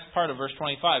at the last part of verse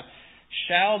 25.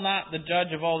 "Shall not the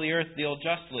judge of all the earth deal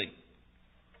justly?"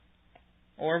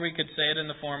 Or we could say it in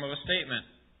the form of a statement.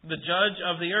 The judge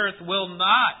of the earth will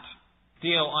not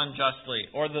deal unjustly.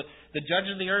 Or the judge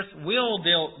of the earth will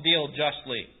deal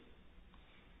justly.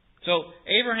 So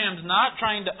Abraham's not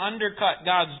trying to undercut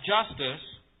God's justice.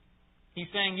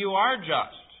 He's saying, you are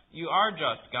just. You are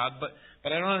just, God, but I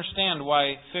don't understand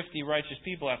why 50 righteous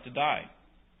people have to die.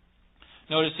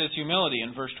 Notice his humility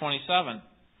in verse 27.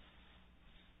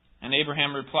 "And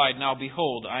Abraham replied, 'Now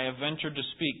behold, I have ventured to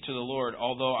speak to the Lord,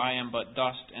 although I am but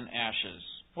dust and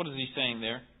ashes.'" What is he saying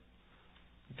there?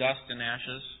 Dust and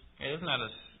ashes. Isn't that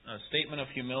a statement of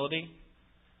humility?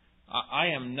 I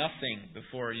am nothing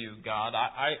before you, God.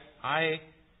 I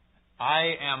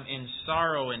am in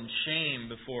sorrow and shame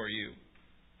before you.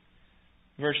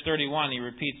 Verse 31, he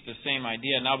repeats the same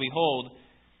idea. "Now behold,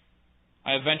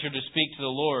 I have ventured to speak to the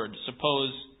Lord.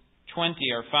 Suppose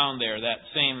 20 are found there." That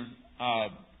same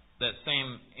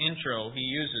intro he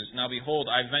uses. "Now behold,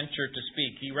 I venture to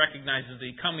speak." He recognizes that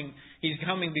he's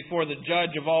coming before the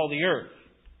judge of all the earth.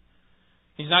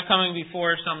 He's not coming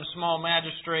before some small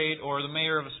magistrate or the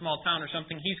mayor of a small town or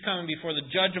something. He's coming before the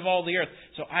judge of all the earth.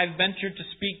 "So I've ventured to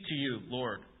speak to you,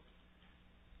 Lord."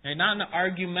 Okay, not in an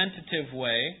argumentative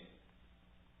way.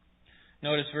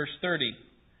 Notice verse 30.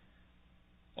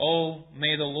 Oh,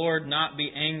 may the Lord not be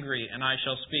angry, and I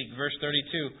shall speak. Verse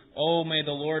 32. Oh, may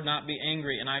the Lord not be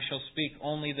angry, and I shall speak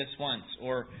only this once.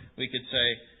 Or we could say,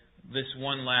 this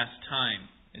one last time,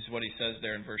 is what he says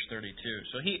there in verse 32.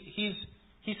 So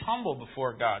he's humble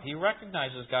before God. He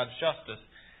recognizes God's justice.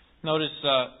 Notice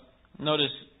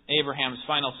Abraham's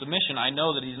final submission. I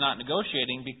know that he's not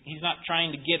negotiating. He's not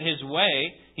trying to get his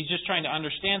way. He's just trying to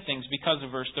understand things because of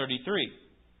verse 33.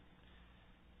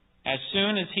 As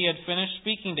soon as he had finished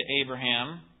speaking to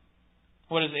Abraham,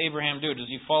 what does Abraham do? Does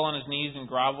he fall on his knees and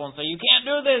grovel and say, you can't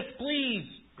do this, please?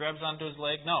 Grabs onto his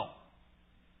leg? No.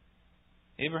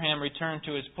 Abraham returned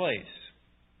to his place.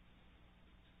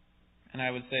 And I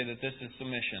would say that this is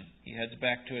submission. He heads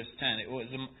back to his tent. It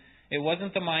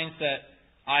wasn't the mindset,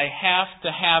 I have to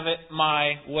have it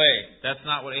my way. That's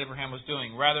not what Abraham was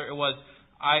doing. Rather, it was,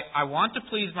 I want to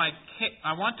please my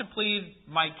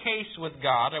case with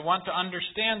God. I want to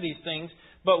understand these things.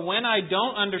 But when I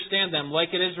don't understand them,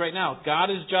 like it is right now,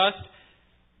 God is just,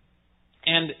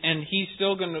 and He's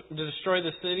still going to destroy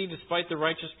the city despite the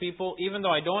righteous people. Even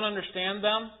though I don't understand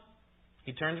them,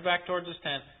 he turns back towards his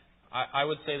tent. I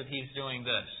would say that he's doing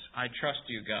this. I trust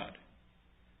you, God.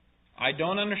 I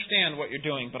don't understand what you're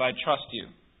doing, but I trust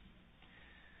you.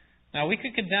 Now, we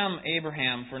could condemn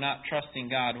Abraham for not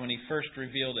trusting God when he first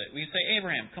revealed it. We say,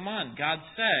 Abraham, come on. God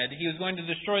said He was going to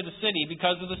destroy the city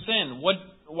because of the sin.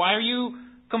 Why are you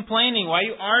complaining? Why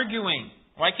are you arguing?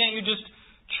 Why can't you just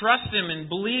trust Him and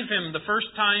believe Him the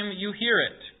first time you hear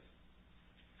it?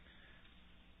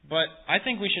 But I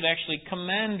think we should actually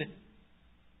commend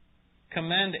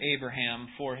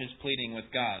Abraham for his pleading with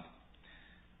God.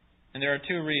 And there are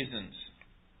two reasons.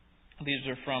 These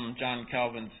are from John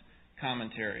Calvin's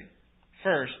commentary.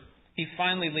 First, he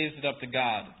finally leaves it up to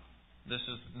God. This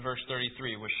is verse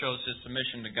 33, which shows his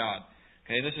submission to God.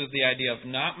 Okay, this is the idea of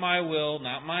not my will,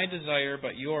 not my desire,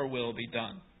 but your will be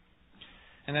done.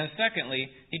 And then secondly,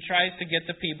 he tries to get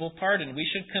the people pardoned. We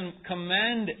should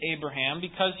commend Abraham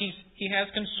because he has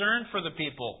concern for the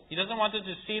people. He doesn't want to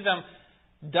see them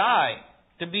die,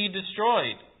 to be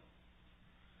destroyed.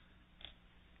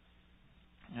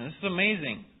 Now, this is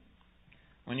amazing.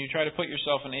 When you try to put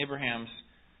yourself in Abraham's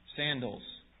sandals,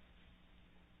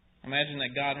 imagine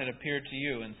that God had appeared to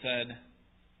you and said,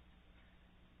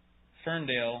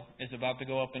 Ferndale is about to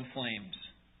go up in flames.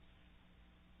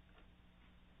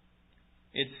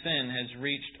 Its sin has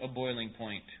reached a boiling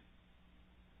point.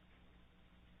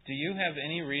 Do you have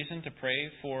any reason to pray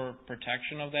for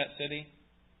protection of that city?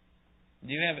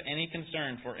 Do you have any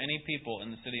concern for any people in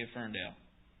the city of Ferndale?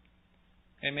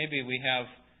 Okay, maybe we have,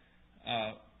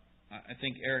 I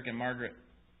think Eric and Margaret,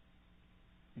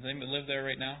 do they live there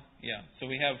right now? Yeah. So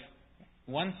we have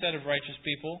one set of righteous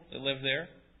people that live there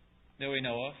that we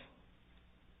know of.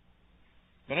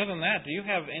 But other than that, do you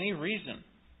have any reason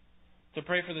to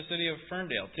pray for the city of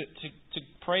Ferndale? To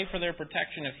pray for their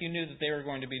protection if you knew that they were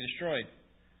going to be destroyed?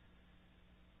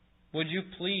 Would you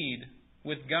plead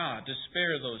with God to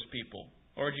spare those people?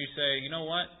 Or would you say, you know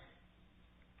what?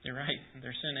 You're right.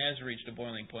 Their sin has reached a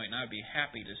boiling point, and I'd be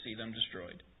happy to see them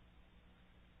destroyed.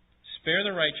 Spare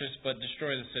the righteous, but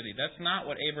destroy the city. That's not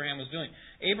what Abraham was doing.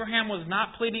 Abraham was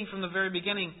not pleading from the very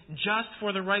beginning just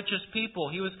for the righteous people.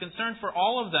 He was concerned for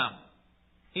all of them.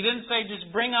 He didn't say, just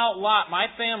bring out Lot, my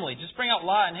family. Just bring out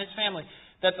Lot and his family.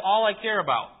 That's all I care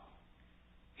about.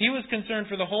 He was concerned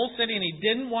for the whole city, and he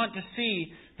didn't want to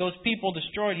see those people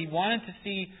destroyed. He wanted to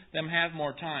see them have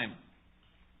more time.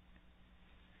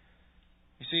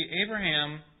 You see,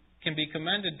 Abraham can be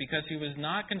commended because he was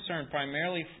not concerned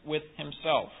primarily with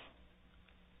himself.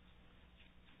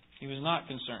 He was not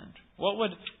concerned. What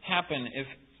would happen if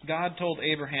God told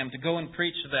Abraham to go and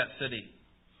preach to that city?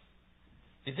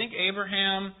 Do you think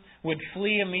Abraham would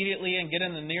flee immediately and get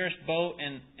in the nearest boat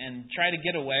and try to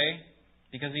get away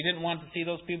because he didn't want to see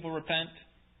those people repent?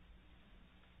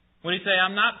 Would he say,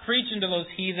 I'm not preaching to those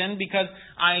heathen because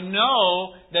I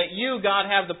know that you, God,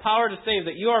 have the power to save,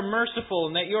 that you are merciful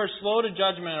and that you are slow to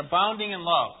judgment and abounding in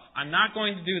love. I'm not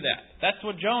going to do that. That's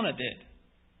what Jonah did.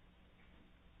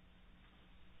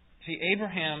 See,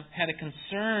 Abraham had a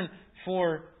concern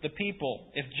for the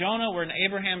people. If Jonah were in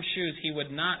Abraham's shoes, he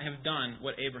would not have done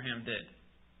what Abraham did.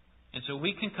 And so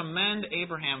we can commend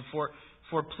Abraham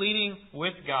for pleading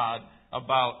with God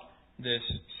about this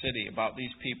city, about these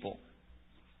people.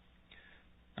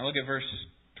 Now look at verse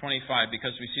 25,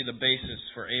 because we see the basis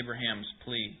for Abraham's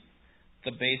plea.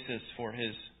 The basis for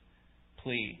his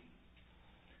plea.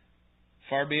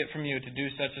 Far be it from you to do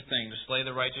such a thing, to slay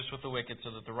the righteous with the wicked,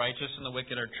 so that the righteous and the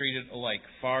wicked are treated alike.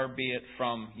 Far be it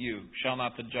from you. Shall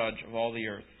not the judge of all the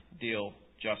earth deal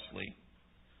justly.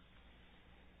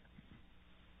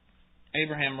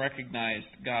 Abraham recognized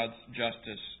God's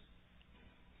justice.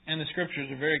 And the Scriptures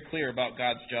are very clear about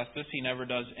God's justice. He never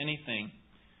does anything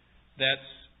that's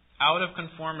out of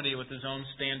conformity with His own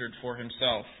standard for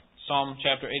Himself. Psalm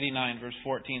chapter 89, verse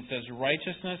 14 says,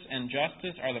 "Righteousness and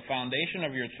justice are the foundation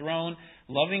of your throne.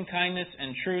 Loving kindness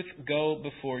and truth go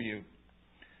before you."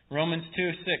 Romans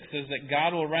 2:6 says that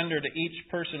God will render to each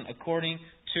person according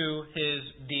to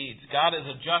his deeds. God is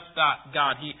a just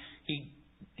God.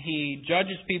 He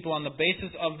judges people on the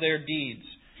basis of their deeds.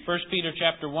 1 Peter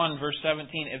chapter 1, verse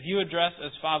 17, "If you address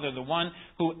as Father the one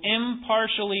who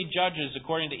impartially judges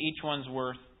according to each one's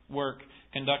work,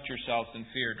 conduct yourselves in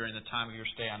fear during the time of your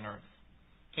stay on earth."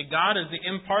 Okay, God is the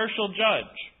impartial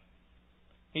judge.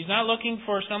 He's not looking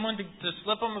for someone to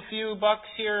slip them a few bucks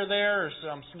here or there or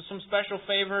some special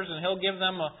favors and He'll give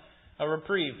them a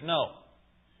reprieve. No.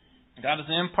 God is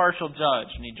an impartial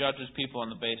judge, and He judges people on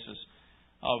the basis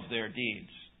of their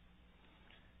deeds.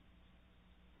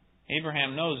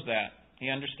 Abraham knows that. He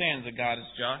understands that God is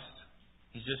just.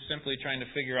 He's just simply trying to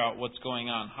figure out what's going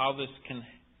on, how this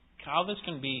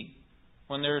can be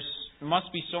when there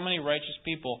must be so many righteous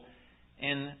people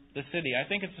in the city. I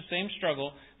think it's the same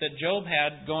struggle that Job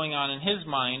had going on in his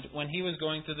mind when he was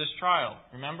going through this trial.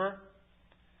 Remember?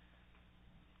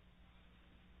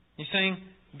 He's saying,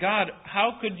 "God,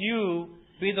 how could you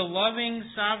be the loving,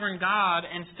 sovereign God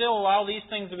and still allow these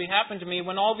things to be happening to me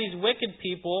when all these wicked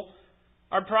people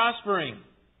are prospering?"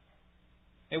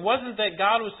 It wasn't that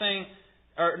God was saying,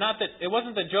 it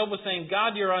wasn't that Job was saying,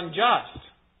 "God, you're unjust."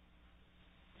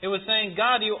 It was saying,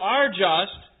 "God, you are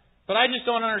just, but I just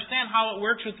don't understand how it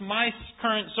works with my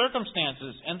current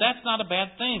circumstances." And that's not a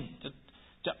bad thing,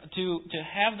 to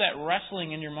have that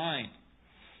wrestling in your mind.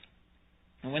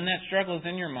 And when that struggle is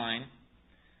in your mind,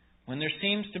 when there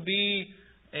seems to be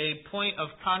a point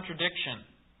of contradiction,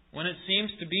 when it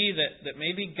seems to be that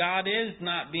maybe God is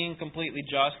not being completely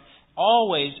just,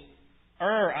 always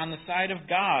err on the side of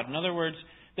God. In other words,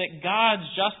 that God's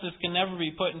justice can never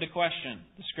be put into question.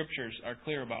 The Scriptures are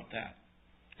clear about that.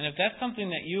 And if that's something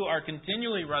that you are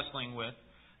continually wrestling with,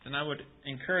 then I would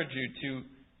encourage you to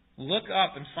look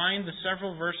up and find the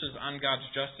several verses on God's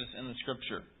justice in the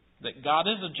Scripture. That God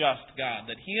is a just God,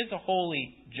 that He is a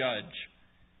holy judge.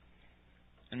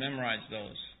 And memorize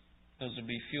those. Those will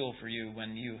be fuel for you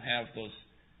when you have those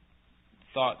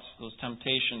thoughts, those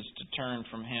temptations to turn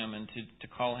from Him and to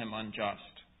call Him unjust.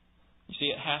 You see,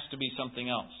 it has to be something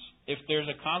else. If there's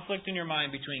a conflict in your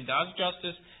mind between God's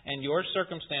justice and your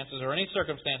circumstances or any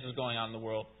circumstances going on in the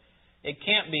world, it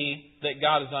can't be that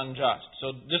God is unjust.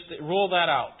 So just rule that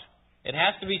out. It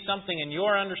has to be something in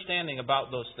your understanding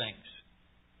about those things.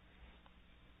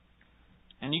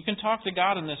 And you can talk to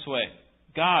God in this way.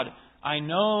 "God, I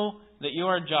know that you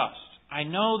are just. I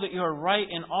know that you are right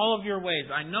in all of your ways.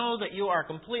 I know that you are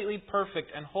completely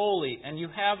perfect and holy, and you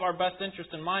have our best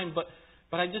interest in mind, but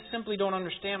I just simply don't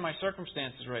understand my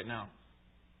circumstances right now."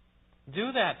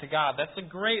 Do that to God. That's a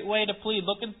great way to plead.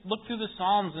 Look through the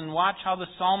Psalms and watch how the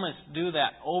psalmists do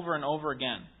that over and over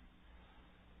again.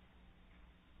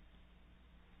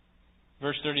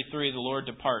 Verse 33, "The Lord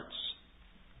departs,"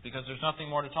 because there's nothing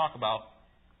more to talk about.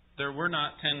 There were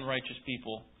not 10 righteous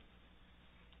people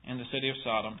in the city of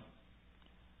Sodom.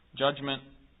 Judgment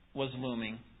was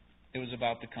looming. It was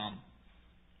about to come.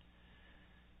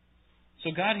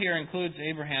 So God here includes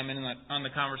Abraham on the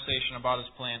conversation about his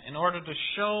plan in order to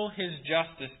show His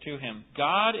justice to him.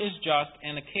 God is just,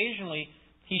 and occasionally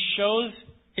He shows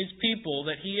His people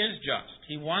that He is just.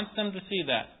 He wants them to see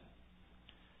that.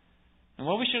 And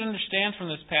what we should understand from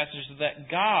this passage is that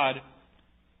God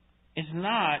is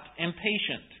not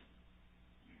impatient.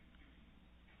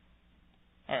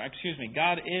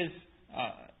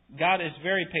 God is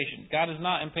very patient. God is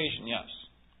not impatient, yes.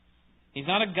 He's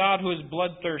not a God who is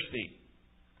bloodthirsty.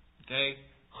 Okay?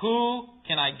 Who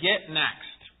can I get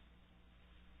next?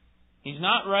 He's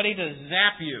not ready to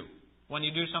zap you when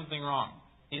you do something wrong.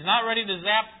 He's not ready to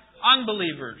zap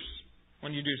unbelievers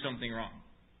when you do something wrong.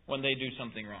 When they do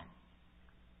something wrong.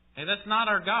 Okay, that's not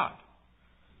our God.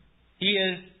 He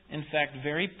is, in fact,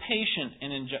 very patient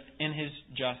in His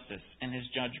justice and His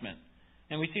judgment.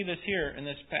 And we see this here in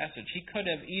this passage. He could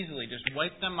have easily just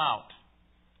wiped them out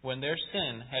when their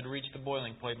sin had reached the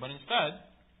boiling point. But instead,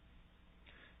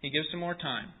 He gives them more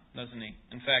time, doesn't He?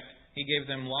 In fact, He gave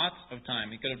them lots of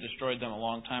time. He could have destroyed them a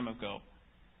long time ago.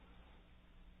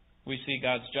 We see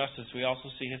God's justice. We also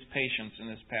see His patience in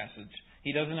this passage.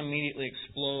 He doesn't immediately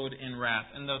explode in wrath.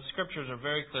 And the Scriptures are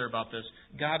very clear about this.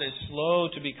 God is slow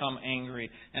to become angry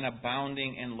and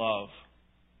abounding in love.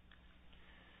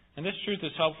 And this truth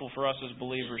is helpful for us as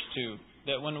believers too.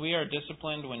 that when we are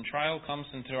disciplined, when trial comes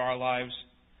into our lives,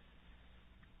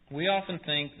 we often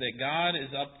think that God is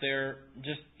up there,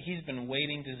 He's been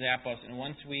waiting to zap us, and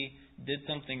once we did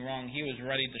something wrong, He was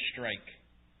ready to strike.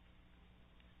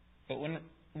 But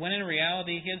when in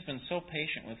reality, He has been so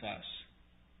patient with us.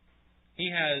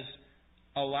 He has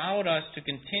allowed us to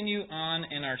continue on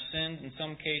in our sins, in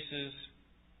some cases,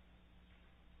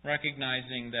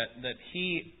 recognizing that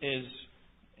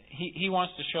He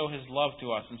wants to show His love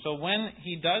to us. And so when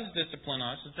He does discipline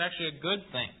us, it's actually a good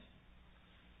thing.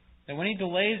 And when He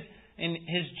delays in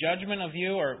His judgment of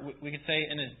you, or we could say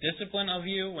in His discipline of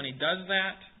you, when He does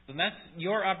that, then that's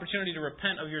your opportunity to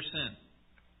repent of your sin.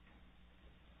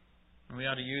 And we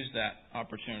ought to use that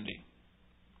opportunity.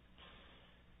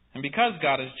 And because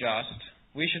God is just,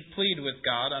 we should plead with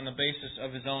God on the basis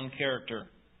of His own character.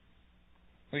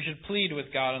 We should plead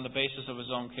with God on the basis of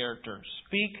His own character.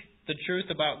 Speak the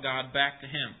truth about God back to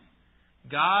Him.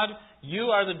 God,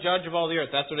 You are the judge of all the earth.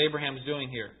 That's what Abraham's doing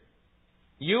here.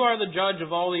 You are the judge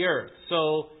of all the earth.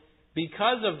 So,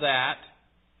 because of that,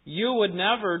 You would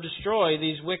never destroy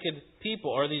these wicked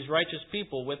people or these righteous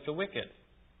people with the wicked.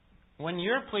 When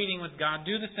you're pleading with God,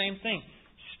 do the same thing.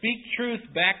 Speak truth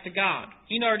back to God.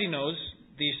 He already knows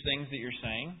these things that you're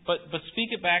saying, but speak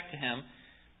it back to Him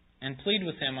and plead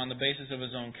with Him on the basis of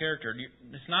His own character.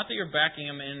 It's not that you're backing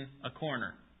Him in a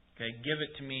corner. Okay, give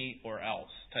it to me or else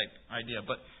type idea.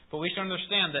 But we should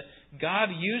understand that God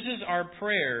uses our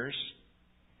prayers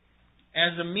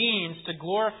as a means to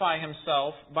glorify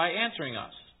Himself by answering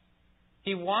us.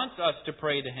 He wants us to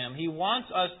pray to Him. He wants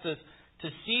us to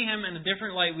see Him in a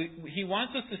different light. He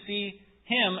wants us to see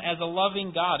Him as a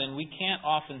loving God, and we can't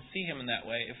often see Him in that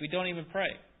way if we don't even pray.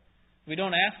 If we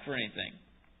don't ask for anything.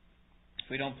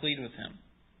 If we don't plead with Him.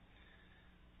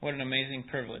 What an amazing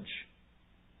privilege.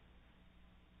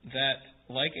 That,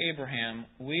 like Abraham,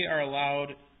 we are allowed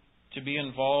to be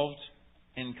involved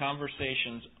in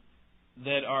conversations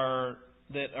that are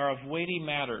of weighty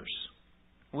matters.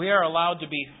 We are allowed to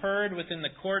be heard within the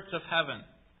courts of heaven.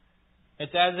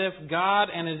 It's as if God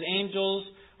and His angels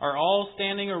are all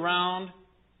standing around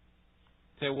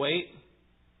to wait.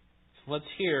 Let's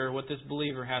hear what this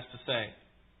believer has to say.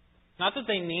 Not that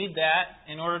they need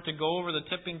that in order to go over the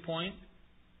tipping point,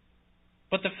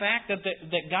 but the fact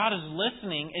that God is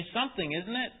listening is something,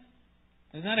 isn't it?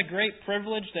 Isn't that a great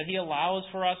privilege that He allows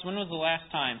for us? When was the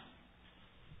last time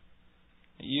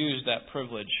you used that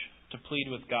privilege to plead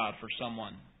with God for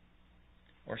someone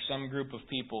or some group of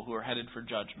people who are headed for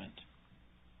judgment?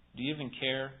 Do you even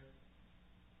care?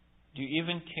 Do you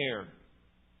even care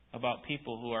about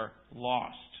people who are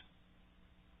lost?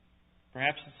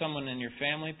 Perhaps it's someone in your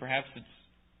family. Perhaps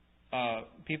it's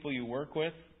people you work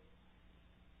with.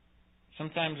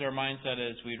 Sometimes our mindset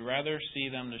is we'd rather see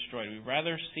them destroyed. We'd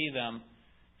rather see them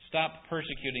stop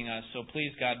persecuting us, so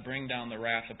please, God, bring down the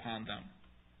wrath upon them.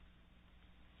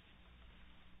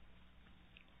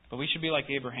 But we should be like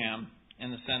Abraham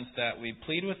in the sense that we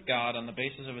plead with God on the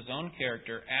basis of His own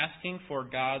character, asking for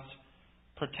God's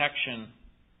protection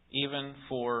even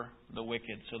for the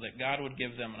wicked, so that God would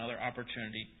give them another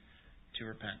opportunity to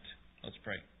repent. Let's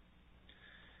pray.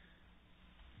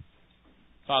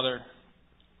 Father,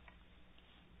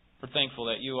 we're thankful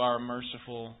that You are a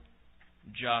merciful,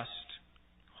 just,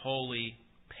 holy,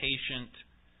 patient,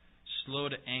 slow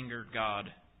to anger God.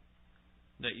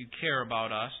 That You care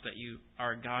about us, that You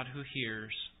are a God who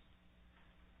hears.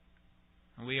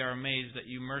 And we are amazed that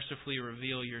You mercifully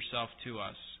reveal Yourself to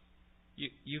us.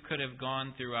 You could have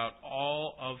gone throughout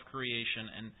all of creation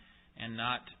and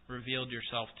not revealed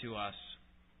Yourself to us.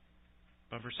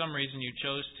 But for some reason You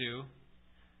chose to.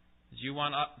 You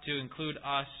want to include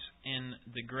us in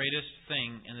the greatest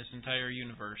thing in this entire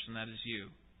universe, and that is You.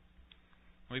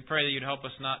 We pray that You'd help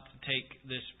us not to take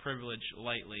this privilege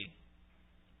lightly.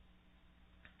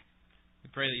 We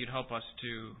pray that You'd help us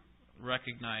to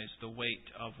recognize the weight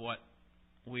of what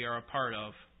we are a part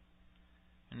of,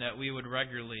 and that we would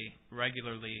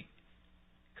regularly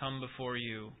come before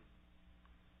You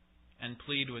and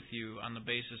plead with You on the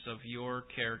basis of Your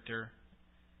character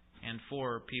and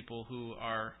for people who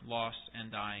are lost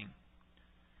and dying.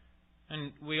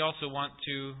 And we also want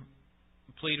to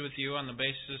plead with You on the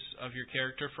basis of Your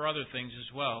character for other things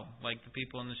as well, like the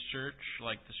people in this church,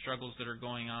 like the struggles that are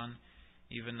going on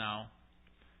even now.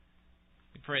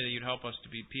 We pray that You'd help us to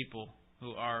be people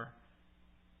who are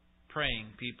praying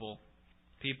people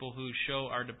who show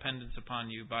our dependence upon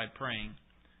You by praying.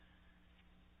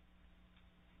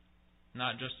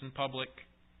 Not just in public,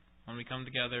 when we come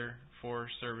together for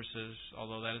services,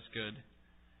 although that is good,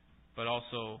 but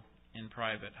also in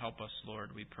private. Help us,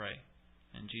 Lord, we pray.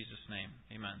 In Jesus' name,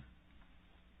 amen.